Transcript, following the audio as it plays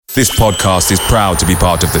This podcast is proud to be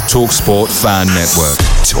part of the TalkSport Fan Network.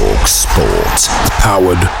 TalkSport.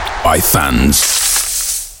 Powered by fans.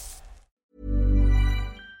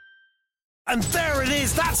 And there it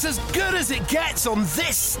is, that's as good as it gets on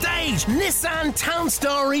this stage. Nissan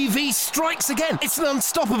Townstar EV strikes again. It's an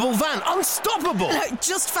unstoppable van, unstoppable.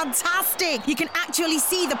 Just fantastic. You can actually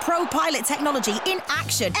see the Pro Pilot technology in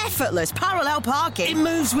action. Effortless parallel parking. It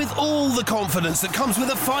moves with all the confidence that comes with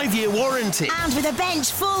a 5-year warranty. And with a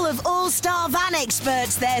bench full of all-star van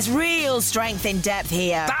experts, there's real strength in depth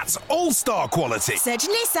here. That's all-star quality. Search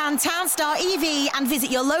Nissan Townstar EV and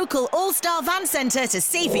visit your local all-star van centre to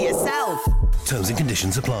see for yourself. Terms and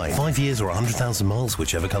conditions apply. 5 years or 100,000 miles,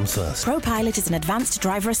 whichever comes first. ProPilot is an advanced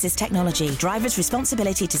driver assist technology. Driver's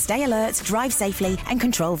responsibility to stay alert, drive safely, and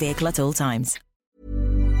control vehicle at all times.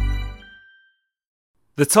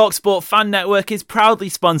 The TalkSport Fan Network is proudly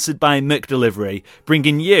sponsored by McDelivery,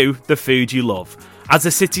 bringing you the food you love. As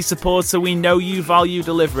a City supporter, we know you value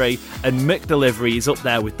delivery, and McDelivery is up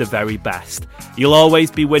there with the very best. You'll always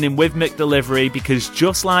be winning with McDelivery because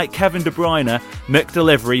just like Kevin De Bruyne,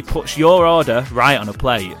 McDelivery puts your order right on a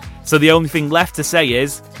plate. So the only thing left to say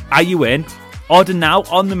is, are you in? Order now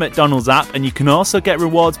on the McDonald's app, and you can also get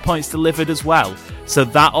rewards points delivered as well. So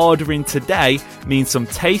that ordering today means some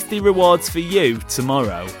tasty rewards for you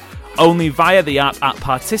tomorrow. Only via the app at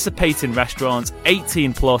participating restaurants.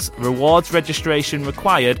 18 plus, rewards registration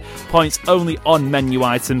required, points only on menu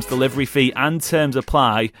items, delivery fee and terms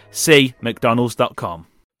apply. See mcdonalds.com.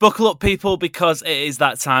 Buckle up, people, because it is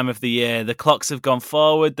that time of the year. The clocks have gone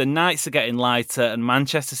forward, the nights are getting lighter, and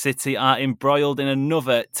Manchester City are embroiled in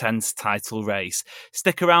another tense title race.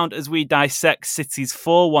 Stick around as we dissect City's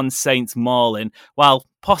 4-1 Saints mauling, while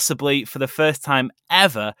possibly for the first time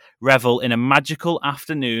ever revel in a magical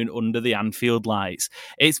afternoon under the Anfield lights.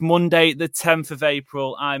 It's Monday, the 10th of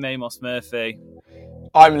April. I'm Amos Murphy.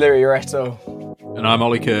 I'm Louis Retto. And I'm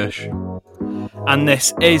Ollie Kirsch. And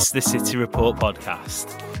this is the City Report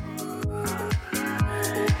podcast.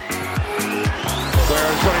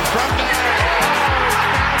 Got in front there.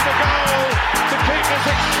 Found the goal to keep this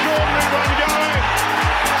extraordinary run going.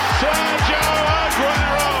 Sergio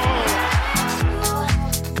Aguero.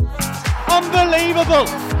 Unbelievable.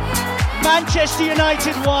 Manchester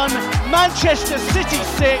United 1, Manchester City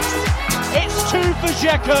 6. It's 2 for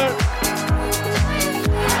Dzeko.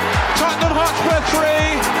 Tottenham Hotspur 3,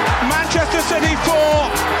 Manchester City 4.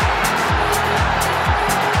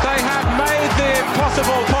 They have made the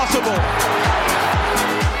impossible possible.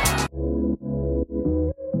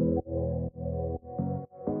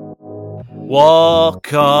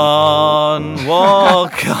 Walk on,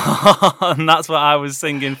 walk on. That's what I was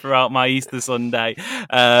singing throughout my Easter Sunday.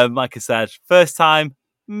 Like I said, first time,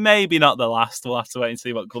 maybe not the last. We'll have to wait and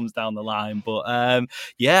see what comes down the line. But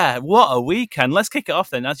yeah, what a weekend. Let's kick it off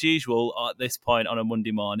then, as usual, at this point on a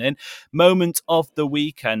Monday morning. Moment of the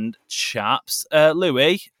weekend, chaps.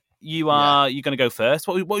 Louis, you're going to go first.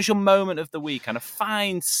 What was your moment of the weekend? A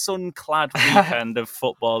fine, sun-clad weekend of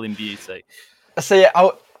footballing beauty.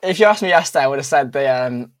 So if you asked me yesterday, I would have said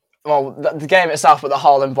the game itself, but the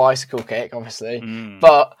Haaland bicycle kick, obviously.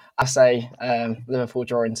 But I say Liverpool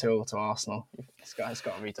drawing 2 to Arsenal. It's got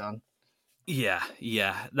to be done. Yeah,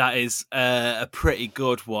 that is a pretty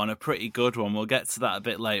good one. We'll get to that a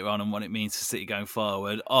bit later on and what it means for City going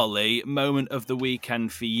forward. Ollie, moment of the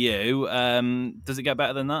weekend for you. Does it get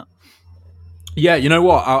better than that? Yeah, you know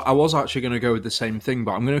what? I was actually going to go with the same thing,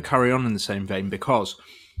 but I'm going to carry on in the same vein because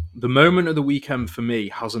the moment of the weekend for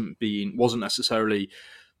me wasn't necessarily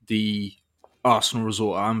the Arsenal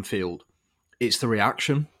result at Anfield. It's the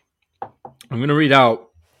reaction. I'm going to read out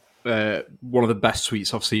one of the best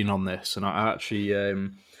tweets I've seen on this, and I actually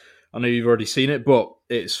I know you've already seen it, but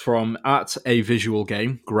it's from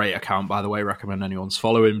 @avisualgame. Great account, by the way. Recommend anyone's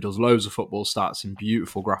follow him. Does loads of football stats in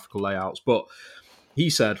beautiful graphical layouts. But he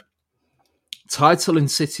said, "Title in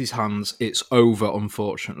City's hands. It's over,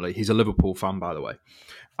 unfortunately." He's a Liverpool fan, by the way.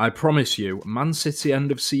 "I promise you, Man City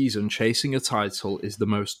end of season chasing a title is the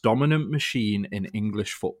most dominant machine in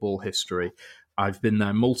English football history. I've been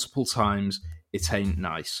there multiple times. It ain't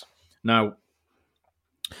nice." Now,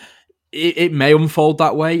 it may unfold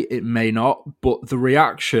that way, it may not, but the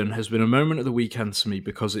reaction has been a moment of the weekend to me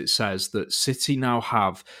because it says that City now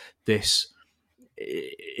have this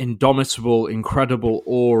indomitable, incredible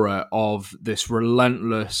aura of this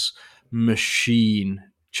relentless machine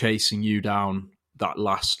chasing you down that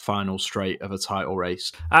last final straight of a title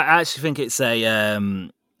race. I actually think it's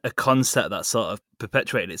a concept that sort of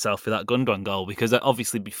perpetuated itself with that Gundogan goal, because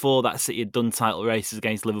obviously before that City had done title races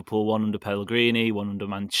against Liverpool, one under Pellegrini, one under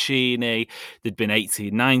Mancini. There'd been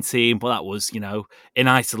 18-19, but that was, in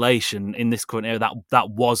isolation in this current era, that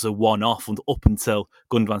was a one-off up until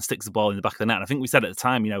Gundogan sticks the ball in the back of the net. And I think we said at the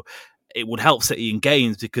time, it would help City in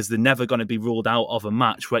games because they're never going to be ruled out of a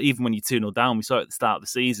match where even when you're 2-0 down, we saw at the start of the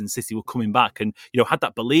season, City were coming back and, had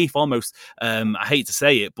that belief almost, I hate to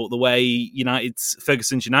say it, but the way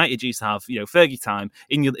Ferguson's United used to have, Fergie time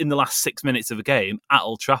in the last 6 minutes of a game at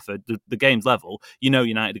Old Trafford, the game's level,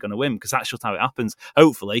 United are going to win because that's just how it happens.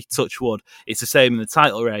 Hopefully, touch wood, it's the same in the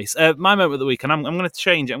title race. My moment of the week, and I'm going to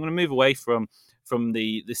change it. I'm going to move away from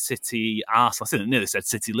the City Arsenal. I nearly said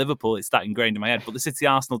City Liverpool. It's that ingrained in my head. But the City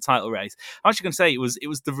Arsenal title race. I'm actually going to say it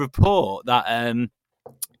was the report that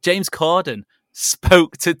James Corden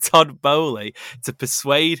spoke to Todd Bowley to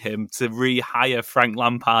persuade him to rehire Frank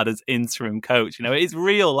Lampard as interim coach. It's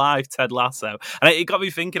real life Ted Lasso, and it got me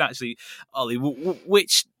thinking. Actually, Ollie,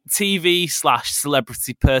 which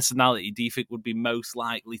TV/celebrity personality do you think would be most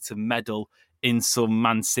likely to meddle in some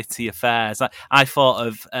Man City affairs? I thought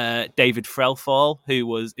of David Frelfall,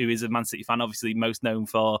 who is a Man City fan, obviously most known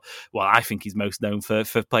for, I think he's most known for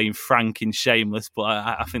playing Frank in Shameless, but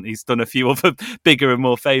I think he's done a few other bigger and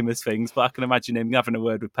more famous things, but I can imagine him having a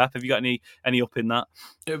word with Pep. Have you got any up in that?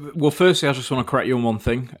 Well, firstly, I just want to correct you on one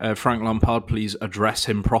thing. Frank Lampard, please address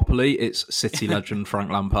him properly. It's City legend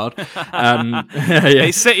Frank Lampard. Yeah.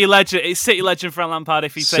 It's City legend Frank Lampard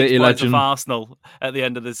if he takes points off Arsenal at the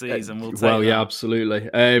end of the season. We'll take that. Yeah, absolutely.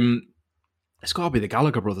 It's got to be the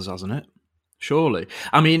Gallagher brothers, hasn't it? Surely.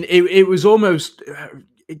 I mean, it was almost...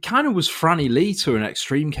 It kind of was Franny Lee to an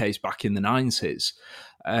extreme case back in the 90s.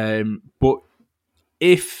 But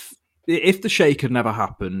if the Sheikh had never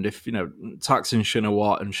happened, if, Thaksin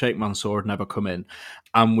Shinawat and Sheikh Mansour had never come in,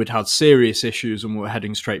 and we'd had serious issues and we were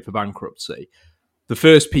heading straight for bankruptcy, the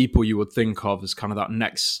first people you would think of as kind of that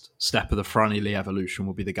next step of the Franny Lee evolution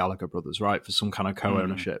would be the Gallagher brothers, right? For some kind of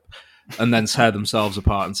co-ownership. And then tear themselves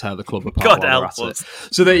apart and tear the club apart. God help us.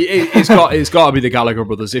 So it's got to be the Gallagher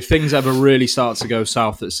brothers. If things ever really start to go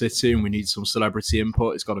south at City and we need some celebrity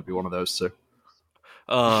input, it's got to be one of those two.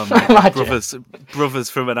 Oh, man. brothers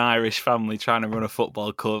from an Irish family trying to run a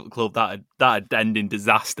football club that'd end in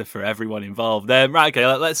disaster for everyone involved. Right, okay,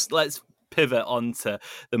 let's pivot onto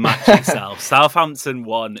the match itself. Southampton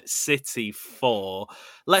 1, City 4.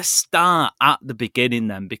 Let's start at the beginning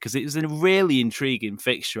then, because it was a really intriguing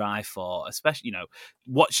fixture, I thought, especially,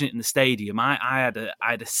 watching it in the stadium. I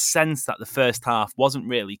had a sense that the first half wasn't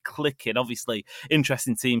really clicking. Obviously,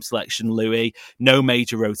 interesting team selection, Louis. No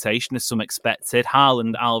major rotation, as some expected.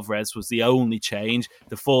 Haaland Alvarez was the only change.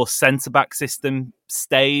 The 4 centre-back system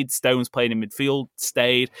stayed. Stones playing in midfield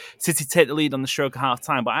stayed. City take the lead on the stroke of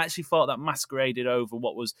half-time, but I actually thought that masqueraded over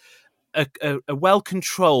what was a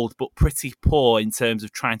well-controlled but pretty poor in terms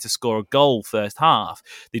of trying to score a goal first half.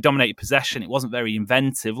 They dominated possession. It wasn't very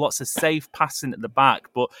inventive. Lots of safe passing at the back,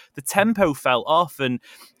 but the tempo fell off, and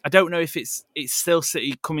I don't know if it's still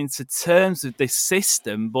City coming to terms with this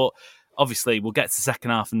system, but obviously we'll get to the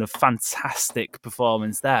second half and the fantastic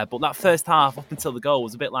performance there. But that first half up until the goal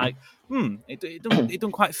was a bit like, it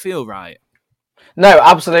doesn't quite feel right. No,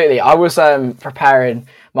 absolutely. I was preparing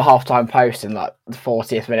my halftime post in like the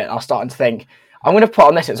 40th minute. And I was starting to think, I'm going to put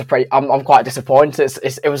on this. I'm quite disappointed.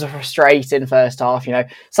 It was a frustrating first half.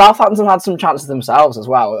 Southampton had some chances themselves as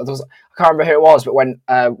well. I can't remember who it was, but when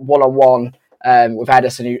 1-on-1 with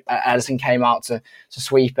Ederson came out to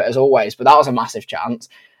sweep it as always. But that was a massive chance.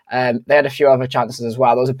 They had a few other chances as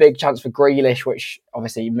well. There was a big chance for Grealish, which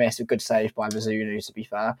obviously missed. A good save by Bazunu, to be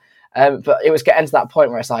fair. But it was getting to that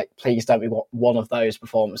point where it's like, please don't be one of those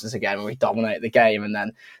performances again where we dominate the game and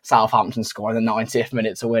then Southampton score in the 90th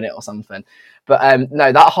minute to win it or something. But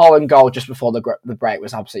no, that Haaland goal just before the break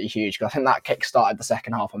was absolutely huge, because I think that kick-started the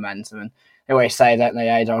second half momentum. And they always say, don't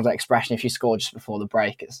they, the expression, if you score just before the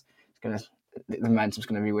break, the momentum's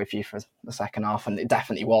going to be with you for the second half, and it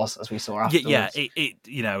definitely was, as we saw afterwards. Yeah,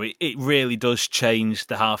 it really does change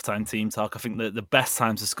the halftime team talk. I think that the best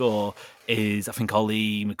time to score is, I think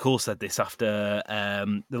Ollie McCool said this after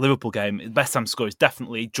the Liverpool game, the best time to score is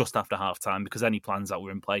definitely just after halftime, because any plans that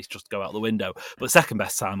were in place just go out the window. But the second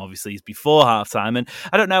best time, obviously, is before halftime. And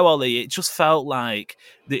I don't know, Ollie, it just felt like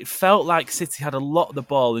City had a lot of the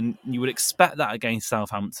ball, and you would expect that against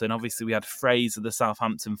Southampton. Obviously, we had Fraser, the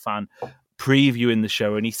Southampton fan, previewing the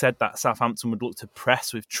show, and he said that Southampton would look to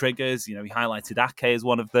press with triggers. He highlighted Ake as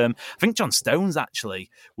one of them. I think John Stones actually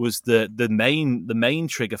was the main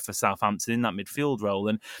trigger for Southampton in that midfield role.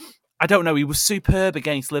 And I don't know, he was superb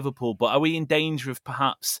against Liverpool, but are we in danger of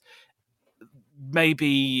perhaps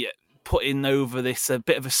maybe putting over this a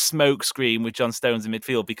bit of a smoke screen with John Stones in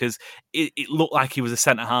midfield, because it looked like he was a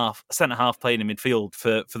centre half playing in midfield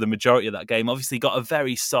for the majority of that game. Obviously, got a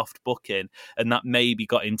very soft booking, and that maybe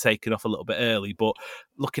got him taken off a little bit early. But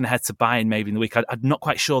looking ahead to Bayern maybe in the week, I'm not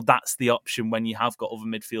quite sure that's the option when you have got other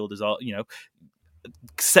midfielders, or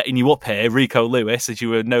setting you up here, Rico Lewis, as you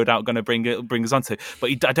were no doubt going to bring us onto. But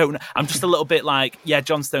I don't know. I'm just a little bit like, yeah,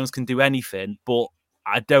 John Stones can do anything, but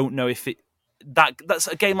I don't know if that's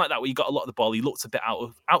a game like that where you got a lot of the ball. He looks a bit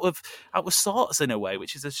out of sorts in a way,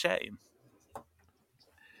 which is a shame.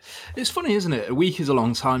 It's funny, isn't it? A week is a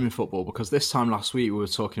long time in football, because this time last week we were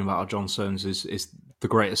talking about how John Stones is the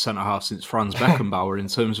greatest centre half since Franz Beckenbauer in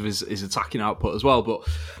terms of his attacking output as well. But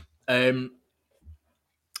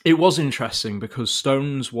it was interesting because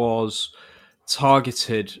Stones was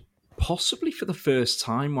targeted possibly for the first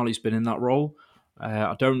time while he's been in that role.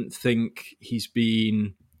 I don't think he's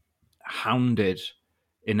been hounded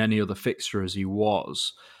in any other fixture as he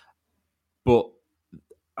was. But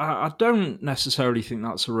I don't necessarily think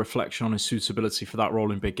that's a reflection on his suitability for that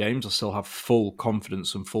role in big games. I still have full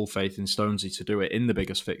confidence and full faith in Stonesy to do it in the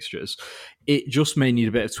biggest fixtures. It just may need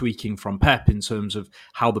a bit of tweaking from Pep in terms of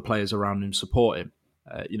how the players around him support him.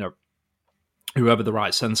 Whoever the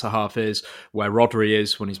right centre half is, where Rodri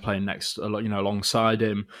is when he's playing next, alongside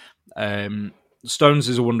him. Stones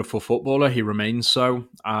is a wonderful footballer. He remains so.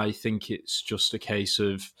 I think it's just a case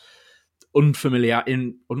of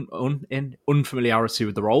unfamiliarity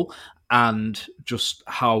with the role, and just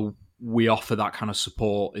how we offer that kind of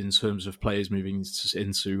support in terms of players moving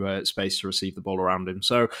into space to receive the ball around him.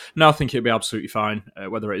 So no, I think it'll be absolutely fine,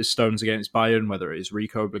 whether it is Stones against Bayern, whether it is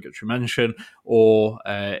Rico, obligatory mention, or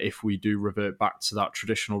if we do revert back to that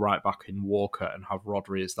traditional right back in Walker and have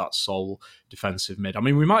Rodri as that sole defensive mid. I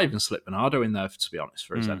mean, we might even slip Bernardo in there, to be honest,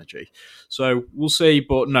 for his energy. So we'll see,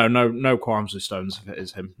 but no qualms with Stones if it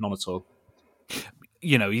is him, none at all.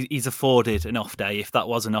 He's afforded an off day, if that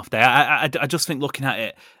was an off day. I just think, looking at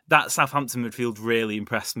it, that Southampton midfield really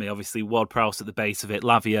impressed me. Obviously, Ward-Prowse at the base of it,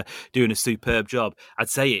 Lavia doing a superb job. I'd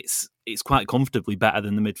say it's quite comfortably better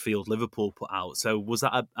than the midfield Liverpool put out. So was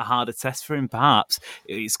that a harder test for him? Perhaps.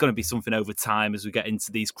 It's going to be something over time as we get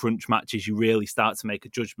into these crunch matches. You really start to make a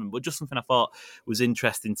judgment. But just something I thought was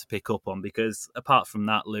interesting to pick up on, because apart from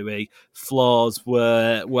that, Louis, flaws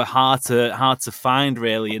were hard to find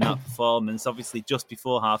really in that performance. Obviously, just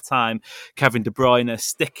before half time, Kevin De Bruyne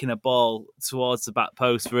sticking a ball towards the back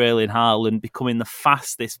post for Erling Haaland, becoming the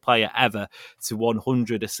fastest player ever to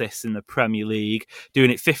 100 assists in the Premier League, doing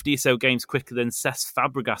it 50 or so games quicker than Cesc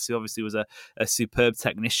Fabregas, who obviously was a superb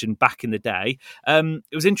technician back in the day.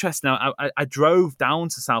 It was interesting. I drove down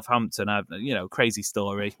to Southampton. Crazy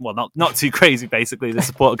story. Well, not too crazy, basically. The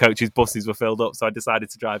supporter coaches' buses were filled up, so I decided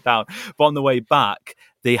to drive down. But on the way back,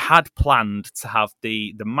 they had planned to have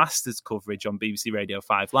the Masters coverage on BBC Radio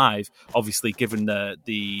 5 Live. Obviously, given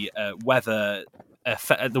the weather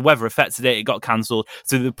affected it got cancelled,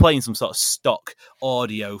 so they were playing some sort of stock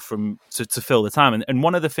audio to fill the time. And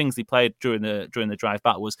one of the things they played during the drive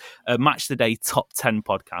back was a Match the Day top 10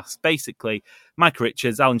 podcast. Basically, Mike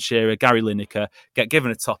Richards, Alan Shearer, Gary Lineker get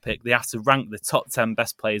given a topic. They have to rank the top 10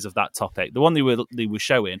 best players of that topic. The one they were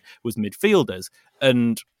showing was midfielders,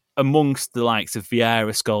 and amongst the likes of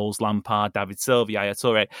Vieira, Scholes, Lampard, David Silva, Yaya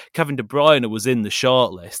Toure, Kevin De Bruyne was in the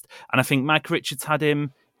shortlist, and I think Mike Richards had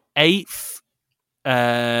him 8th.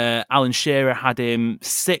 Alan Shearer had him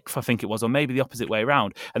 6th, I think it was, or maybe the opposite way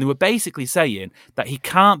around. And they were basically saying that he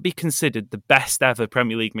can't be considered the best ever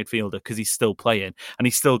Premier League midfielder because he's still playing and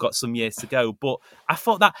he's still got some years to go. But I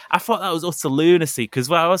thought that was utter lunacy,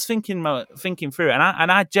 because I was thinking through it,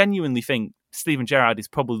 and I genuinely think Steven Gerrard is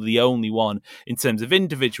probably the only one in terms of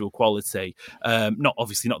individual quality. Not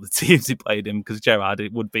the teams he played in, because Gerrard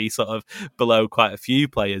would be sort of below quite a few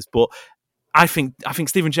players, but I think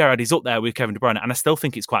Steven Gerrard is up there with Kevin De Bruyne, and I still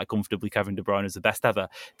think it's quite comfortably Kevin De Bruyne is the best ever.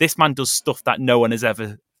 This man does stuff that no one has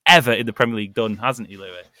ever in the Premier League done, hasn't he,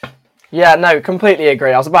 Louis? Yeah, no, completely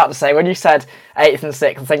agree. I was about to say, when you said 8th and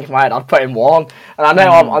 6th, I think in my head I'd put him 1. And I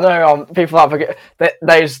know people have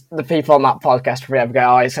the people on that podcast probably ever go,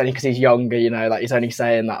 oh, it's only because he's younger, he's only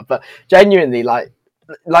saying that. But genuinely, like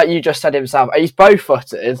you just said himself, he's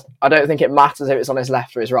both-footed. I don't think it matters if it's on his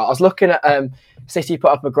left or his right. I was looking at City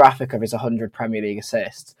put up a graphic of his 100 Premier League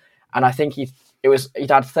assists, and I think he'd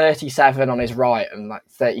had 37 on his right and like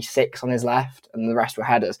 36 on his left, and the rest were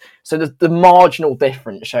headers. So the marginal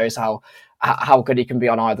difference shows how good he can be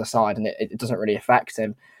on either side, and it doesn't really affect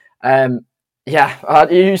him.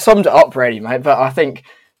 You summed it up really, mate. But I think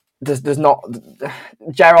there's not.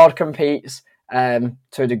 Gerrard competes to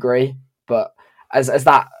a degree, but as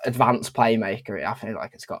that advanced playmaker, I feel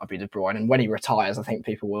like it's got to be De Bruyne. And when he retires, I think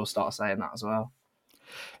people will start saying that as well.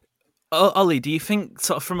 Ollie, do you think,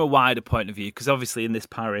 sort of from a wider point of view, because obviously in this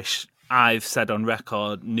parish, I've said on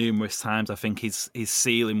record numerous times, I think his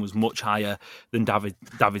ceiling was much higher than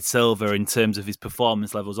David Silva in terms of his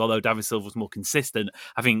performance levels. Although David Silva was more consistent,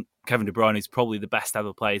 I think Kevin De Bruyne is probably the best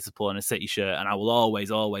ever player to pull on a City shirt, and I will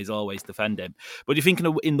always, always, always defend him. But do you think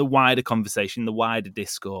in the wider conversation, the wider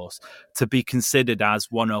discourse, to be considered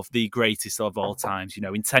as one of the greatest of all times,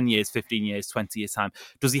 in 10 years, 15 years, 20 years' time,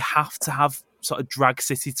 does he have to have sort of drag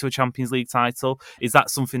City to a Champions League title? Is that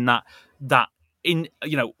something that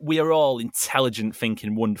we are all intelligent,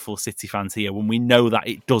 thinking, wonderful City fans here when we know that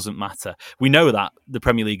it doesn't matter. We know that the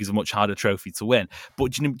Premier League is a much harder trophy to win.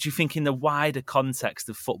 But do you think in the wider context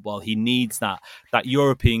of football, he needs that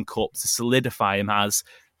European Cup to solidify him as,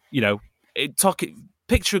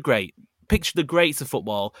 picture the greats of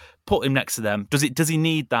football, put him next to them. Does he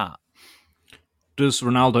need that? Does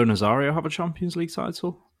Ronaldo Nazario have a Champions League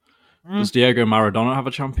title? Does Diego Maradona have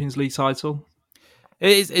a Champions League title?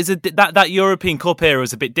 That European Cup era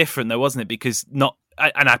was a bit different, though, wasn't it? Because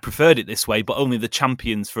I preferred it this way, but only the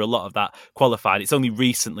champions for a lot of that qualified. It's only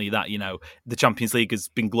recently that the Champions League has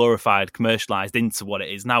been glorified, commercialised into what it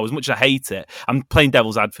is now. As much as I hate it, I'm playing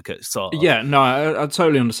devil's advocate. Sort of. Yeah, no, I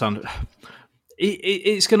totally understand.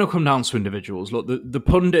 It's going to come down to individuals. Look, the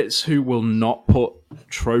pundits who will not put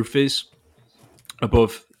trophies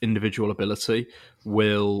above individual ability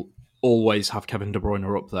will always have Kevin De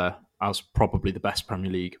Bruyne up there as probably the best Premier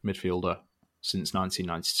League midfielder since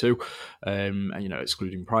 1992,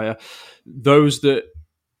 excluding prior. Those that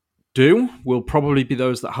do will probably be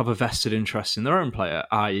those that have a vested interest in their own player,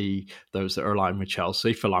 i.e. those that are aligned with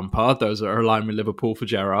Chelsea for Lampard, those that are aligned with Liverpool for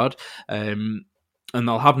Gerrard. And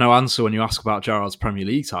they'll have no answer when you ask about Gerrard's Premier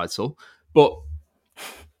League title. But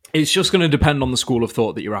it's just going to depend on the school of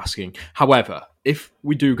thought that you're asking. However, if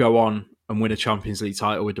we do go on and win a Champions League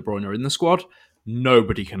title with De Bruyne in the squad,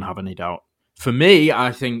 nobody can have any doubt. For me,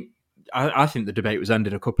 I think the debate was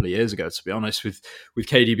ended a couple of years ago, to be honest, with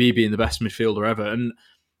KDB being the best midfielder ever. And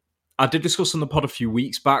I did discuss on the pod a few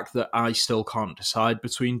weeks back that I still can't decide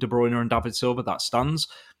between De Bruyne and David Silva. That stands.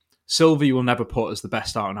 Silva you will never put as the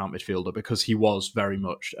best out-and-out midfielder because he was very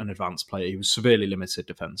much an advanced player. He was severely limited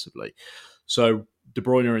defensively. So De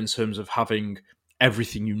Bruyne, in terms of having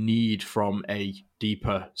everything you need from a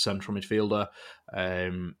deeper central midfielder,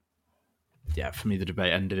 for me, the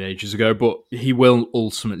debate ended ages ago, but he will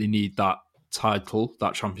ultimately need that title,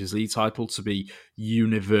 that Champions League title, to be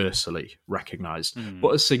universally recognised.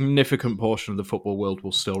 But a significant portion of the football world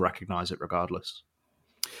will still recognise it regardless.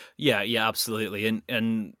 Yeah, absolutely.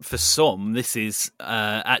 And for some, this is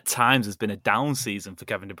at times has been a down season for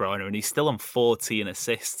Kevin De Bruyne, and he's still on 14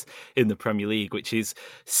 assists in the Premier League, which is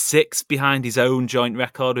 6 behind his own joint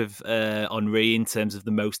record of Henry in terms of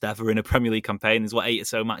the most ever in a Premier League campaign. There's 8 or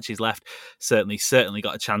so matches left. Certainly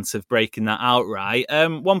got a chance of breaking that outright.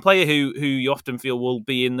 One player who you often feel will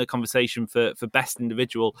be in the conversation for best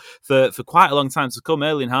individual for quite a long time to come,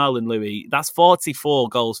 Erling Haaland, Louis. That's 44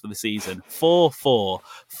 goals for the season. 44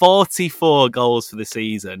 goals for the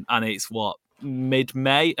season, and it's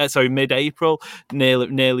mid-April,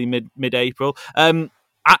 nearly mid-April.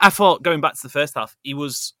 I thought going back to the first half, he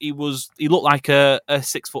looked like a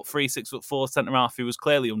 6'3", 6'4" centre half who was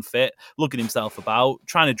clearly unfit, lugging himself about,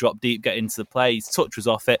 trying to drop deep, get into the play. His touch was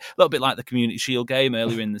off it, a little bit like the Community Shield game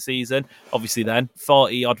earlier in the season. Obviously, then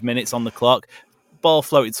 40 odd minutes on the clock. Ball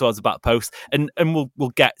floated towards the back post, and we'll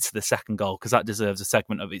get to the second goal because that deserves a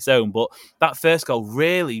segment of its own. But that first goal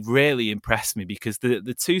really, really impressed me because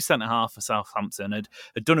the two centre half for Southampton had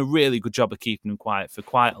done a really good job of keeping him quiet for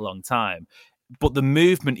quite a long time. But the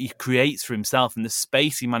movement he creates for himself and the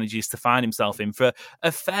space he manages to find himself in for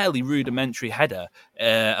a fairly rudimentary header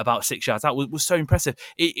about 6 yards out was so impressive.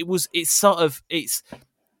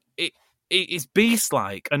 It's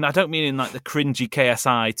beast-like, and I don't mean in like the cringy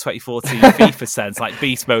KSI 2014 FIFA sense, like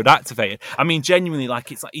beast mode activated. I mean genuinely,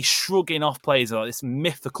 like it's like he's shrugging off players like this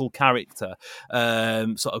mythical character,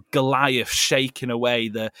 sort of Goliath shaking away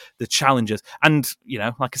the challengers. And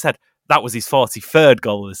like I said, that was his 43rd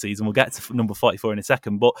goal of the season. We'll get to number 44 in a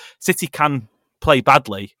second, but City can play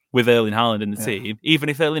badly with Erling Haaland in the team, even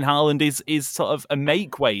if Erling Haaland is sort of a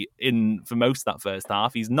make weight in for most of that first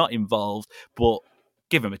half. He's not involved, but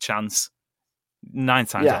give him a chance. 9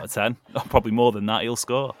 times out of 10, or probably more than that, he'll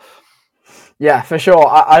score. Yeah, for sure.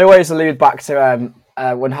 I always allude back to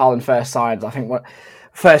when Haaland first signed. I think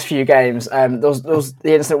first few games, there was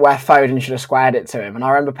the incident where Foden should have squared it to him, and I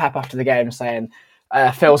remember Pep after the game saying,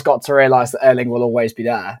 Phil's got to realise that Erling will always be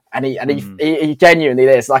there, and he genuinely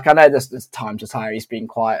is. Like, I know there's time to time he's been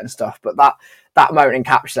quiet and stuff, but that moment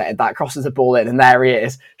encapsulated, that crosses the ball in, and there he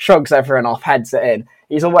is, shrugs everyone off, heads it in.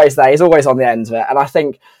 He's always there. He's always on the end of it. And I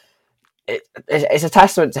think it's a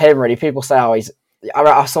testament to him, really. People say, oh,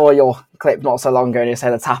 I saw your clip not so long ago and you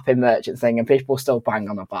said the tapping merchant thing, and people still bang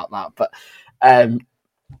on about that. But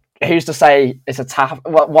who's to say it's a tap?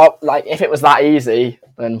 What like if it was that easy,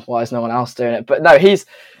 then why is no one else doing it? But no,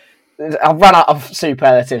 I've run out of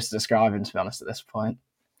superlatives to describe him, to be honest, at this point.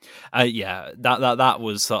 Yeah, that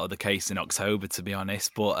was sort of the case in October, to be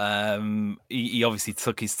honest. But he obviously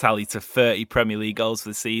took his tally to 30 Premier League goals for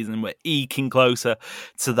the season. We're eking closer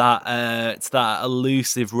to that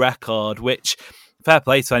elusive record, which, fair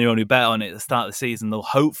play to anyone who bet on it at the start of the season. They'll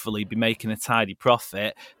hopefully be making a tidy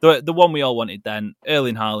profit. The one we all wanted then,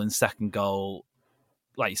 Erling Haaland's second goal.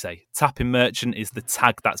 Like you say, tapping merchant is the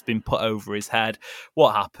tag that's been put over his head.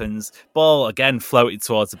 What happens? Ball again floated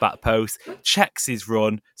towards the back post, checks his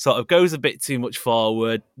run, sort of goes a bit too much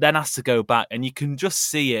forward, then has to go back, and you can just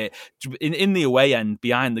see it in the away end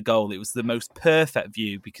behind the goal. It was the most perfect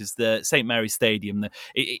view because the St Mary's Stadium,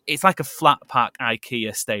 it's like a flat pack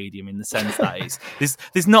IKEA stadium in the sense that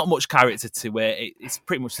there's not much character to it. It's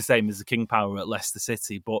pretty much the same as the King Power at Leicester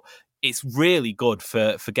City, but it's really good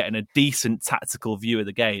for getting a decent tactical view of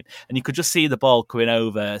the game. And you could just see the ball coming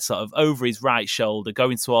over, sort of over his right shoulder,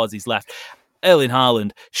 going towards his left. Erling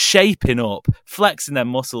Haaland shaping up, flexing their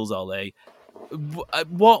muscles, Ollie.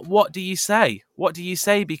 What do you say? What do you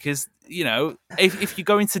say? Because, you know, if you're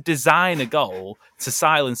going to design a goal to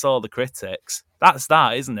silence all the critics, that's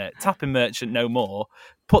that, isn't it? Tapping merchant no more.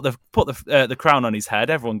 Put the crown on his head,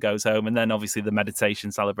 everyone goes home, and then obviously the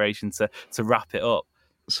meditation celebration to wrap it up.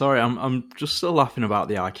 Sorry, I'm just still laughing about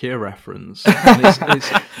the IKEA reference. And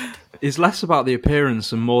it's less about the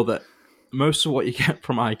appearance and more that most of what you get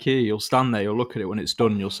from IKEA, you'll stand there, you'll look at it when it's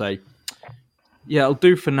done, you'll say, "Yeah, it'll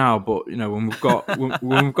do for now, but you know, when we've got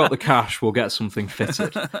the cash, we'll get something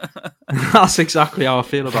fitted." That's exactly how I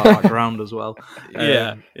feel about that ground as well.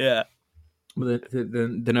 Yeah. But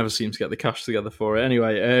they never seem to get the cash together for it.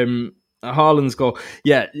 Anyway, Haaland's goal.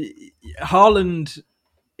 Yeah, Haaland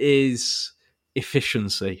is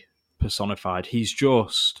efficiency personified. He's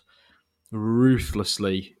just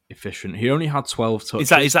ruthlessly efficient. He only had 12 touches.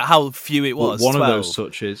 Is that how few it was? One 12? of those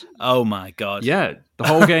touches. Oh my God. Yeah, the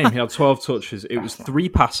whole game he had 12 touches. It was three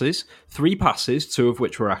passes, 2 of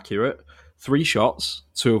which were accurate, 3 shots,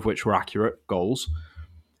 2 of which were accurate goals.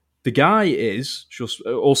 The guy is just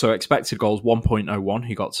also expected goals 1.01.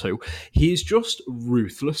 He got 2. He's just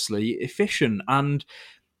ruthlessly efficient, and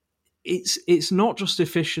it's not just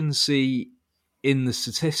efficiency in the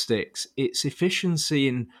statistics, it's efficiency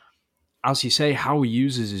in, as you say, how he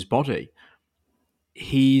uses his body.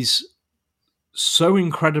 He's so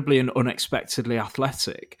incredibly and unexpectedly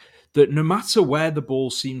athletic that no matter where the ball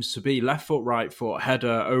seems to be, left foot, right foot,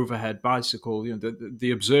 header, overhead, bicycle, you know, the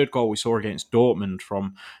absurd goal we saw against Dortmund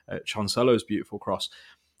from Chancelo's beautiful cross,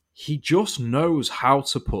 he just knows how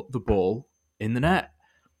to put the ball in the net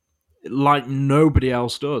like nobody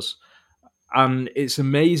else does. And it's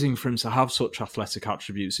amazing for him to have such athletic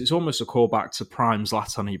attributes. It's almost a callback to prime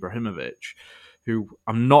Zlatan Ibrahimovic, who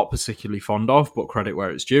I'm not particularly fond of, but credit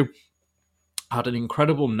where it's due. Had an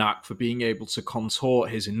incredible knack for being able to contort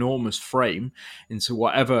his enormous frame into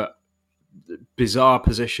whatever bizarre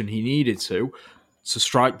position he needed to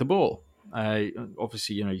strike the ball.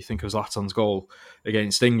 Obviously, you know, you think of Zlatan's goal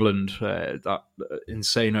against England, that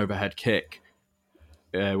insane overhead kick,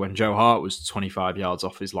 when Joe Hart was 25 yards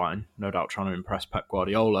off his line, no doubt trying to impress Pep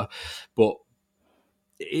Guardiola. But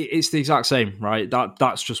it's the exact same, right?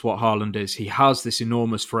 That's just what Haaland is. He has this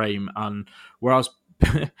enormous frame, and whereas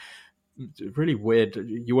really weird,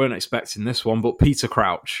 you weren't expecting this one, but Peter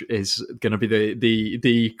Crouch is going to be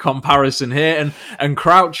the comparison here, and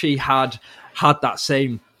Crouchy had that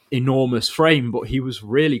same enormous frame, but he was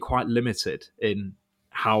really quite limited in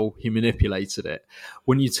how he manipulated it.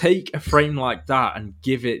 When you take a frame like that and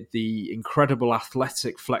give it the incredible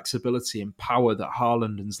athletic flexibility and power that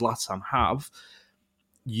Haaland and Zlatan have,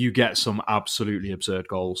 you get some absolutely absurd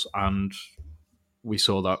goals, and we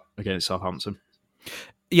saw that against Southampton.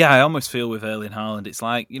 Yeah, I almost feel with Erling Haaland, it's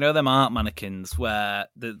like, you know, them art mannequins where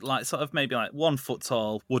they're like sort of maybe like 1 foot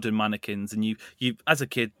tall wooden mannequins, and you as a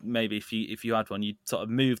kid, maybe if you had one, you'd sort of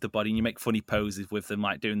move the body and you make funny poses with them,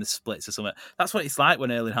 like doing the splits or something. That's what it's like when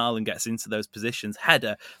Erling Haaland gets into those positions.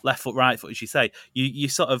 Header, left foot, right foot, as you say. You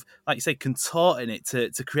sort of, like you say, contorting it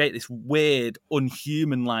to create this weird,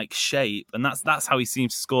 unhuman-like shape, and that's how he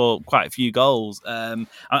seems to score quite a few goals. I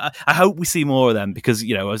hope we see more of them because,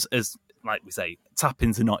 you know, as like we say,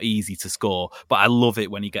 tap-ins are not easy to score, but I love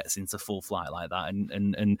it when he gets into full flight like that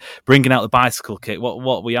and bringing out the bicycle kick.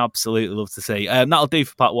 What we absolutely love to see. That'll do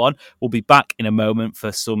for part one. We'll be back in a moment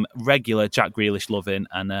for some regular Jack Grealish loving,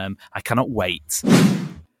 and I cannot wait.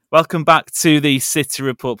 Welcome back to the City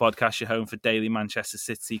Report podcast, your home for daily Manchester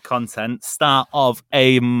City content. Start of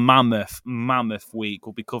a mammoth week.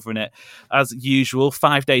 We'll be covering it as usual,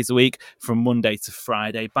 5 days a week from Monday to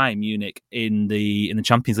Friday. Bayern Munich in the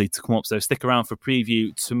Champions League to come up, so stick around for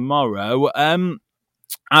preview tomorrow.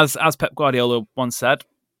 As Pep Guardiola once said,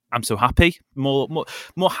 I'm so happy, more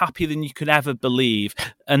happy than you could ever believe.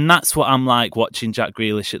 And that's what I'm like watching Jack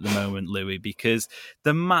Grealish at the moment, Louis, because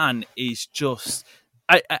the man is just...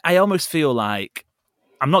 I almost feel like,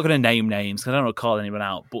 I'm not going to name names because I don't want to call anyone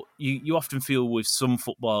out, but you often feel with some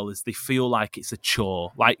footballers, they feel like it's a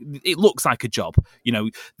chore. Like, it looks like a job. You know,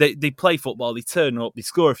 they play football, they turn up, they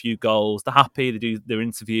score a few goals, they're happy, they do their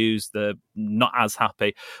interviews, they're not as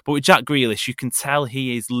happy. But with Jack Grealish, you can tell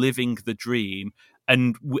he is living the dream.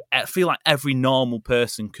 And I feel like every normal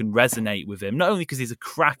person can resonate with him, not only because he's a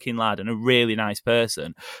cracking lad and a really nice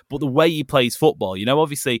person, but the way he plays football. You know,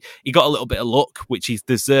 obviously, he got a little bit of luck, which he's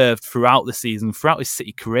deserved throughout the season, throughout his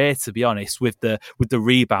City career, to be honest, with the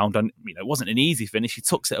rebound. And, you know, it wasn't an easy finish. He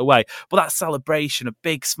tucks it away. But that celebration, a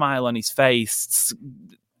big smile on his face,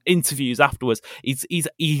 interviews afterwards,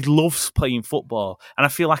 he loves playing football, and I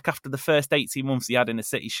feel like after the first 18 months he had in a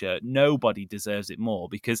City shirt, nobody deserves it more,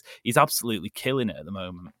 because he's absolutely killing it at the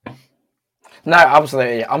moment. No,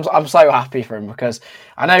 absolutely. I'm so happy for him, because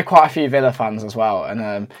I know quite a few Villa fans as well.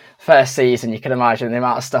 And first season, you can imagine the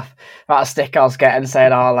amount of stick I was getting,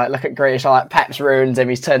 saying, "Oh, like, look at Grealish, like Pep's ruined him.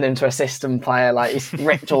 He's turned into a system player. Like, he's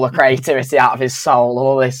ripped all the creativity out of his soul,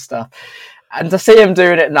 all this stuff." And to see him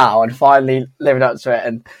doing it now and finally living up to it,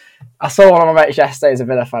 and I saw one of my mates yesterday as a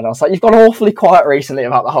Villa fan. I was like, "You've gone awfully quiet recently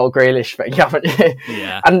about the whole Grealish thing, haven't you?"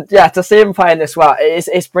 Yeah. And yeah, to see him playing this well,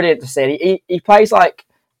 it's brilliant to see. He plays like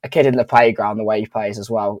a kid in the playground, the way he plays as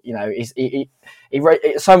well. You know, he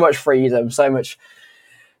so much freedom, so much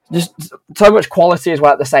quality as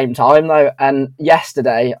well at the same time, though. And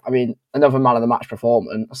yesterday, I mean, another man of the match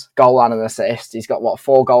performance, goal and an assist. He's got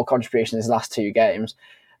 4 goal contributions in his last 2 games.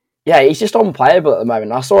 Yeah, he's just unplayable at the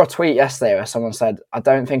moment. I saw a tweet yesterday where someone said, "I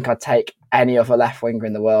don't think I'd take any other left winger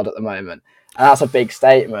in the world at the moment." And that's a big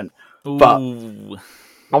statement. Ooh. But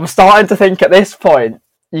I'm starting to think at this point,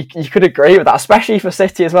 you could agree with that, especially for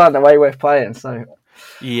City as well, and the way we're playing. So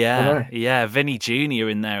yeah, Vinny Jr.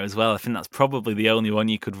 in there as well. I think that's probably the only one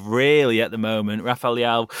you could really, at the moment. Rafael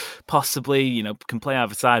Leao possibly, you know, can play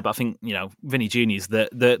either side, but I think, you know, Vinny Jr. is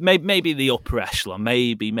the maybe the upper echelon.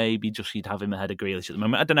 Maybe just you'd have him ahead of Grealish at the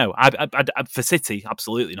moment. I don't know. I for City,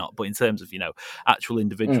 absolutely not. But in terms of, you know, actual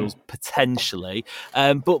individuals, potentially.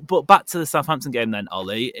 But back to the Southampton game then,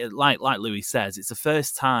 Ollie. Like Louis says, it's the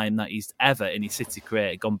first time that he's ever in his City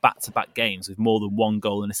career gone back-to-back games with more than 1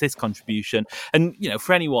 goal and assist contribution. And, you know,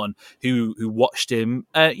 for anyone who watched him,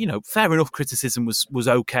 you know, fair enough, criticism was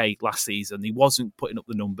okay last season. He wasn't putting up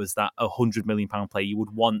the numbers that a £100 million player you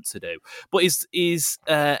would want to do. But his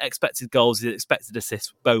expected goals, his expected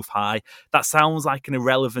assists, both high. That sounds like an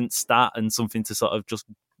irrelevant stat and something to sort of just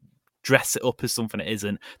dress it up as something it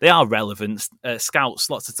isn't. They are relevant. Scouts,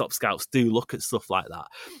 lots of top scouts do look at stuff like that.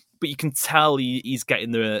 But you can tell he's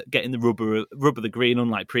getting the rubber the green,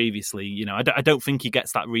 unlike previously. You know, I don't think he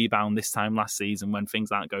gets that rebound this time last season when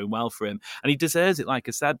things aren't going well for him, and he deserves it, like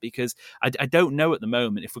I said, because I don't know at the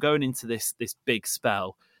moment if we're going into this big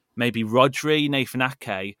spell. Maybe Rodri, Nathan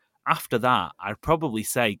Ake. After that, I'd probably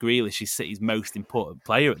say Grealish is City's most important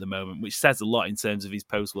player at the moment, which says a lot in terms of his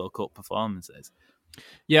post-World Cup performances.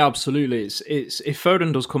 Yeah, absolutely. It's if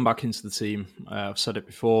Foden does come back into the team, I've said it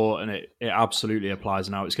before, and it absolutely applies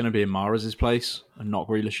now. It's going to be in Mahrez's place and not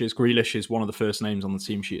Grealish's. Grealish is one of the first names on the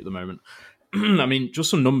team sheet at the moment. I mean, just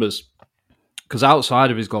some numbers, because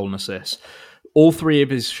outside of his goal and assist, all 3 of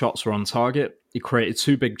his shots were on target. He created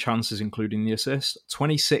 2 big chances, including the assist,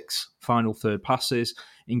 26 final third passes,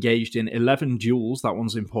 engaged in 11 duels, that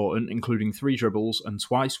one's important, including 3 dribbles, and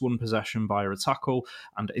twice won possession via a tackle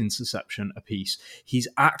and interception apiece. He's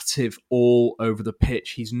active all over the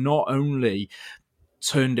pitch. He's not only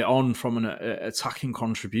turned it on from an attacking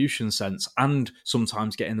contribution sense and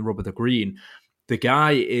sometimes getting the rub of the green. The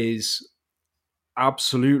guy is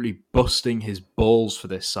absolutely busting his balls for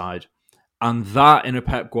this side. And that in a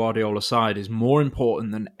Pep Guardiola side is more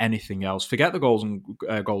important than anything else. Forget the goals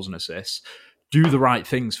and assists. Do the right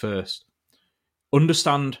things first.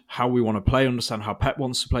 Understand how we want to play, understand how Pep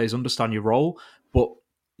wants to play, understand your role. But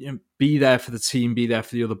be there for the team, be there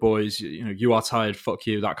for the other boys. You are tired, fuck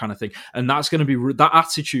you, that kind of thing. And that's going to be that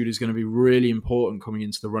attitude is going to be really important coming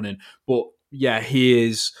into the run-in. But yeah, he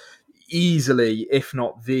is easily, if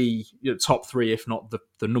not the top three, if not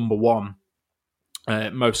the number one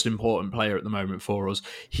most important player at the moment for us.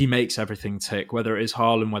 He makes everything tick, whether it is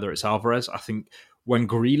Haaland, whether it's Alvarez. I think when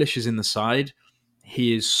Grealish is in the side,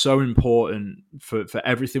 he is so important for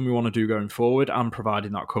everything we want to do going forward and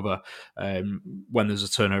providing that cover when there's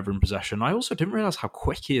a turnover in possession. I also didn't realise how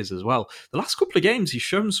quick he is as well. The last couple of games, he's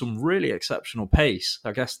shown some really exceptional pace.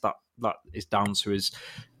 I guess that is down to his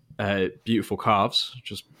beautiful calves,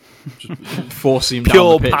 just forcing him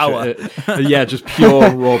pure down the pitch. Power. Yeah, just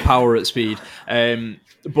pure raw power at speed.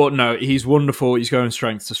 But no, he's wonderful. He's going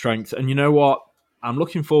strength to strength. And you know what? I'm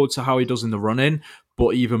looking forward to how he does in the run-in,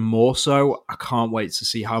 but even more so, I can't wait to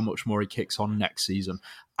see how much more he kicks on next season.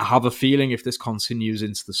 I have a feeling if this continues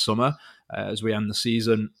into the summer, as we end the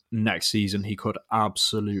season, next season he could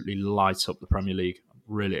absolutely light up the Premier League. I'm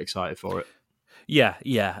really excited for it. Yeah,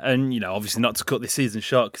 and obviously not to cut this season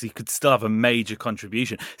short because he could still have a major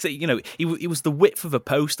contribution. So he was the width of a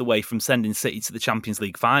post away from sending City to the Champions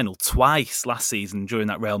League final twice last season during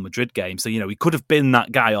that Real Madrid game. So he could have been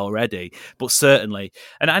that guy already, but certainly.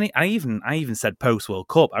 And I even said post World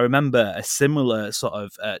Cup. I remember a similar sort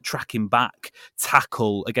of tracking back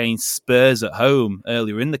tackle against Spurs at home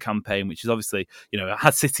earlier in the campaign, which is obviously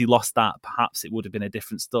had City lost that, perhaps it would have been a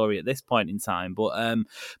different story at this point in time. But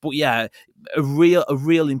yeah. A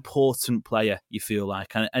real important player, you feel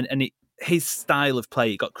like, and his style of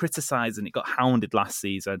play, it got criticised and it got hounded last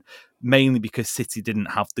season, mainly because City didn't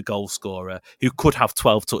have the goal scorer who could have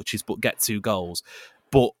 12 touches but get 2 goals.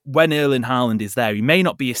 But when Erling Haaland is there, he may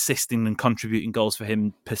not be assisting and contributing goals for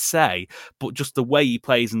him per se, but just the way he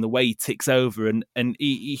plays and the way he ticks over. And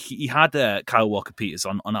he had Kyle Walker-Peters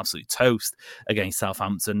on absolute toast against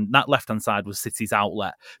Southampton. That left-hand side was City's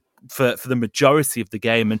outlet for the majority of the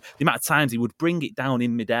game, and the amount of times he would bring it down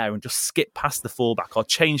in midair and just skip past the fullback or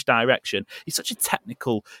change direction. He's such a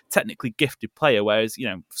technically gifted player, whereas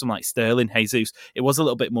someone like Sterling, Jesus, it was a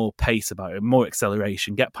little bit more pace about it, more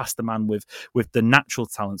acceleration, get past the man with the natural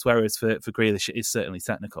talents, whereas for Grealish it is certainly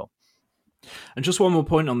technical. And just one more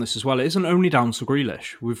point on this as well, it isn't only down to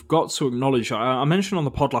Grealish. We've got to acknowledge, I mentioned on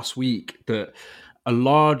the pod last week that a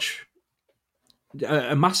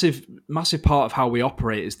massive part of how we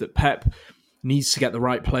operate is that Pep needs to get the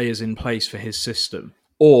right players in place for his system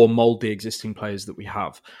or mould the existing players that we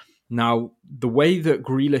have. Now, the way that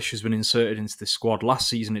Grealish has been inserted into this squad last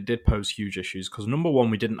season, it did pose huge issues because number one,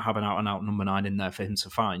 we didn't have an out-and-out number 9 in there for him to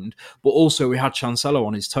find, but also we had Cancelo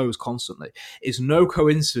on his toes constantly. It's no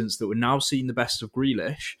coincidence that we're now seeing the best of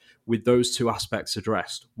Grealish with those two aspects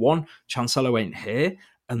addressed. One, Cancelo ain't here,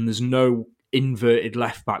 and there's no inverted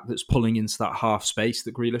left back that's pulling into that half space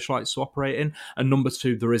that Grealish likes to operate in. And number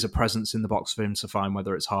 2, there is a presence in the box for him to find,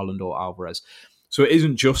 whether it's Haaland or Alvarez. So it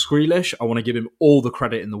isn't just Grealish. I want to give him all the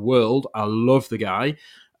credit in the world. I love the guy.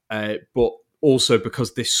 But also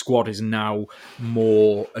because this squad is now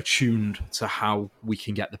more attuned to how we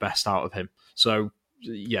can get the best out of him. So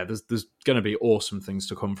yeah, there's going to be awesome things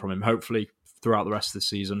to come from him, hopefully throughout the rest of the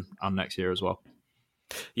season and next year as well.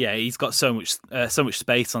 Yeah, he's got so much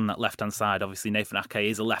space on that left-hand side. Obviously, Nathan Ake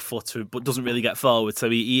is a left footer, but doesn't really get forward, so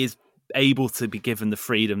he is able to be given the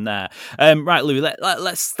freedom there. Right, Louis,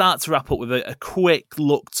 let's start to wrap up with a quick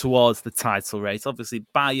look towards the title race. Obviously,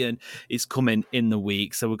 Bayern is coming in the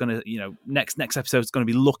week, so we're going to, next episode is going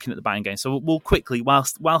to be looking at the Bayern game. So we'll quickly,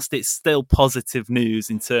 whilst it's still positive news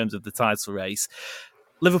in terms of the title race,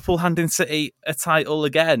 Liverpool handing City a title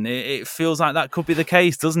again. It feels like that could be the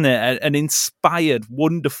case, doesn't it? An inspired,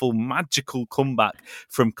 wonderful, magical comeback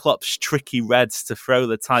from Klopp's tricky Reds to throw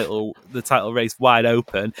the title race wide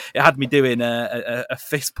open. It had me doing a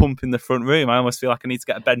fist pump in the front room. I almost feel like I need to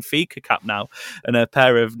get a Benfica cap now and a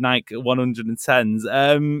pair of Nike 110s.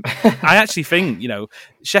 I actually think,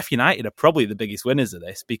 Sheffield United are probably the biggest winners of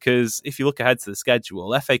this, because if you look ahead to the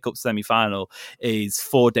schedule, FA Cup semi-final is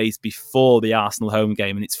 4 days before the Arsenal home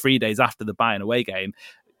game, and it's 3 days after the Bayern away game.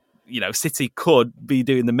 City could be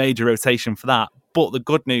doing the major rotation for that. But the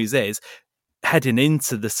good news is, heading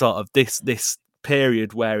into the sort of this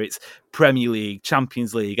period where it's Premier League,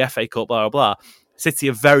 Champions League, FA Cup, blah, blah, blah, City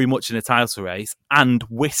are very much in a title race, and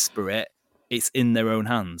whisper it's in their own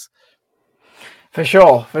hands. For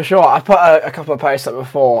sure. I put a couple of posts up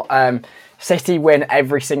before. City win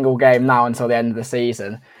every single game now until the end of the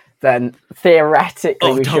season. Then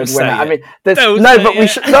theoretically we should win it. I mean, but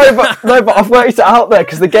I've worked it out there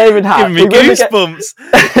because the game in hand. Give me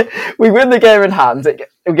goosebumps. We win the game in hand.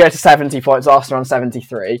 We go to 70 points. Arsenal on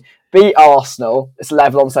 73. Beat Arsenal. It's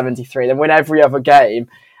level on 73. Then win every other game,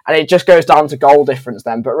 And it just goes down to goal difference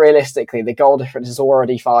then. But realistically, the goal difference is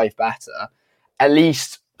already 5 better. At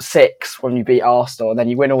least 6 when you beat Arsenal, and then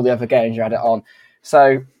you win all the other games, you add it on.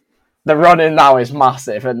 So the run-in now is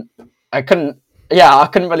massive. And I couldn't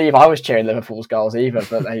believe I was cheering Liverpool's goals either,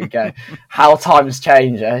 but there you go. How times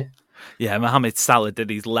change, eh? Yeah, Mohamed Salah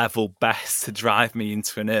did his level best to drive me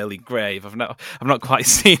into an early grave. I've not quite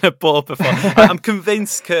seen a ball before. I'm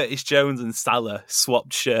convinced Curtis Jones and Salah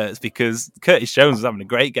swapped shirts, because Curtis Jones was having a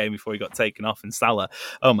great game before he got taken off, and Salah,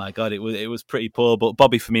 oh my God, it was pretty poor. But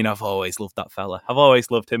Bobby Firmino, I've always loved that fella. I've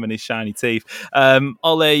always loved him and his shiny teeth.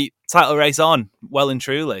 Ollie, title race on, well and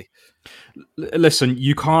truly. Listen,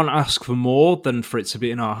 you can't ask for more than for it to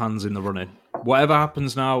be in our hands in the running. Whatever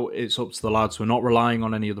happens now, it's up to the lads. We're not relying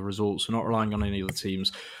on any of the results. We're not relying on any of the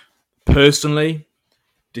teams. Personally,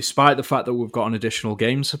 despite the fact that we've got an additional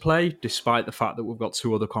game to play, despite the fact that we've got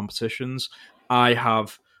 2 other competitions, I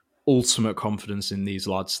have ultimate confidence in these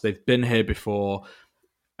lads. They've been here before.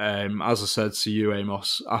 As I said to you,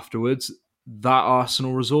 Amos, afterwards, that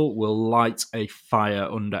Arsenal result will light a fire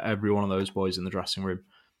under every one of those boys in the dressing room.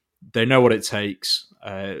 They know what it takes.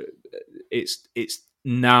 It's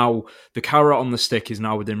now, the carrot on the stick is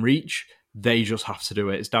now within reach. They just have to do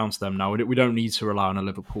it. It's down to them now. We don't need to rely on a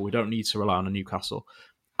Liverpool. We don't need to rely on a Newcastle.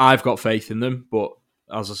 I've got faith in them, but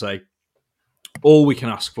as I say, all we can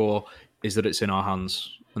ask for is that it's in our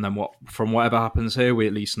hands. And then from whatever happens here, we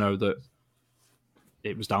at least know that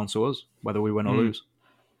it was down to us, whether we win or lose.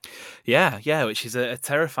 Yeah, which is a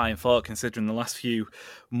terrifying thought, considering the last few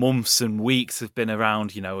months and weeks have been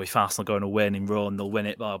around, if Arsenal going to win in Rome, they'll win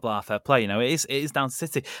it, blah, blah, fair play. It is down to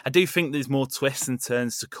City. I do think there's more twists and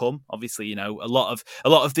turns to come. Obviously, a lot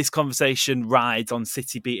of this conversation rides on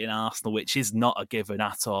City beating Arsenal, which is not a given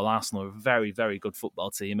at all. Arsenal are a very, very good football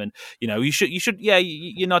team. And, you should,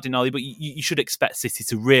 you're nodding, Ollie, but you should expect City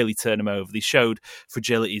to really turn them over. They showed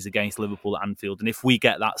fragilities against Liverpool at Anfield. And if we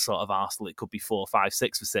get that sort of Arsenal, it could be 4, 5,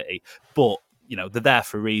 6 for City. But they're there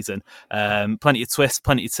for a reason. Plenty of twists,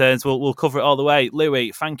 plenty of turns. We'll cover it all the way.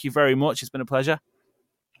 Louis, thank you very much. It's been a pleasure.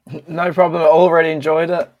 No problem. I already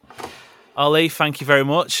enjoyed it. Ollie, thank you very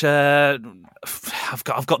much. I've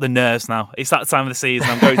got the nerves now. It's that time of the season.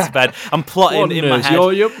 I'm going to bed. I'm plotting in my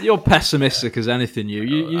head. You're pessimistic as anything.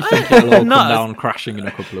 You think it'll all come down crashing in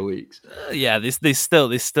a couple of weeks. Yeah, there's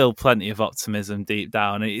still plenty of optimism deep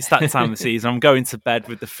down. It's that time of the season. I'm going to bed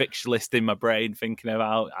with the fixture list in my brain, thinking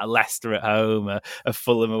about a Leicester at home, a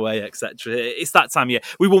Fulham away, etc. It's that time of year.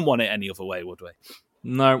 We wouldn't want it any other way, would we?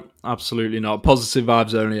 No, absolutely not. Positive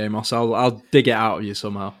vibes only, Amos. I'll dig it out of you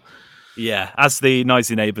somehow. Yeah, as the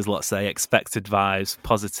noisy neighbours lot say, expected vibes,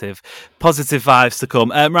 positive vibes to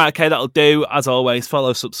come. Right, okay, that'll do. As always,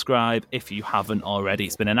 follow, subscribe if you haven't already.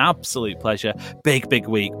 It's been an absolute pleasure. Big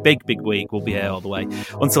week. We'll be here all the way.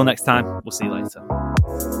 Until next time, we'll see you later.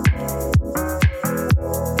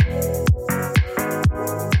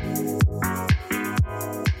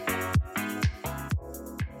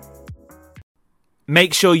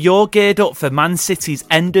 Make sure you're geared up for Man City's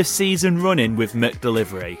end-of-season run-in with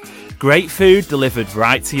McDelivery. Great food delivered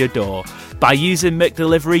right to your door. By using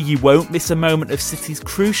McDelivery, you won't miss a moment of City's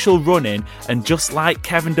crucial run-in, and just like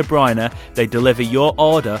Kevin De Bruyne, they deliver your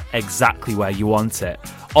order exactly where you want it.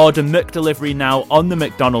 Order McDelivery now on the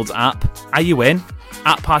McDonald's app. Are you in?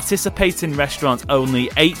 At participating restaurants only,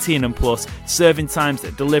 18 and plus, serving times,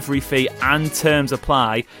 delivery fee and terms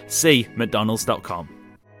apply. See mcdonalds.com.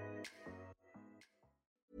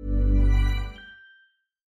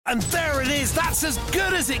 And there it is, that's as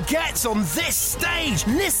good as it gets on this stage.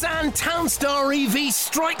 Nissan Townstar EV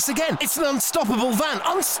strikes again. It's an unstoppable van,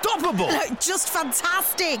 unstoppable. Just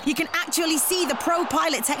fantastic. You can actually see the Pro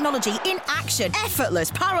Pilot technology in action.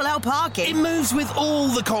 Effortless parallel parking. It moves with all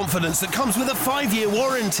the confidence that comes with a 5-year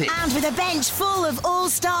warranty. And with a bench full of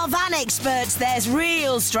all-star van experts, there's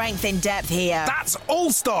real strength in depth here. That's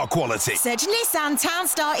all-star quality. Search Nissan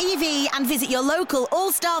Townstar EV and visit your local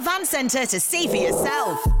all-star van centre to see for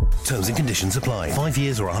yourself. Terms and conditions apply. 5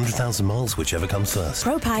 years or 100,000 miles, whichever comes first.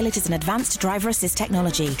 ProPilot is an advanced driver assist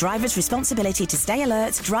technology. Driver's responsibility to stay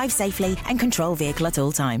alert, drive safely, and control vehicle at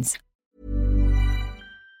all times.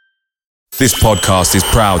 This podcast is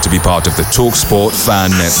proud to be part of the TalkSport Fan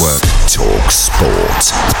Network.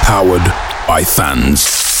 TalkSport. Powered by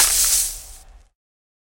fans.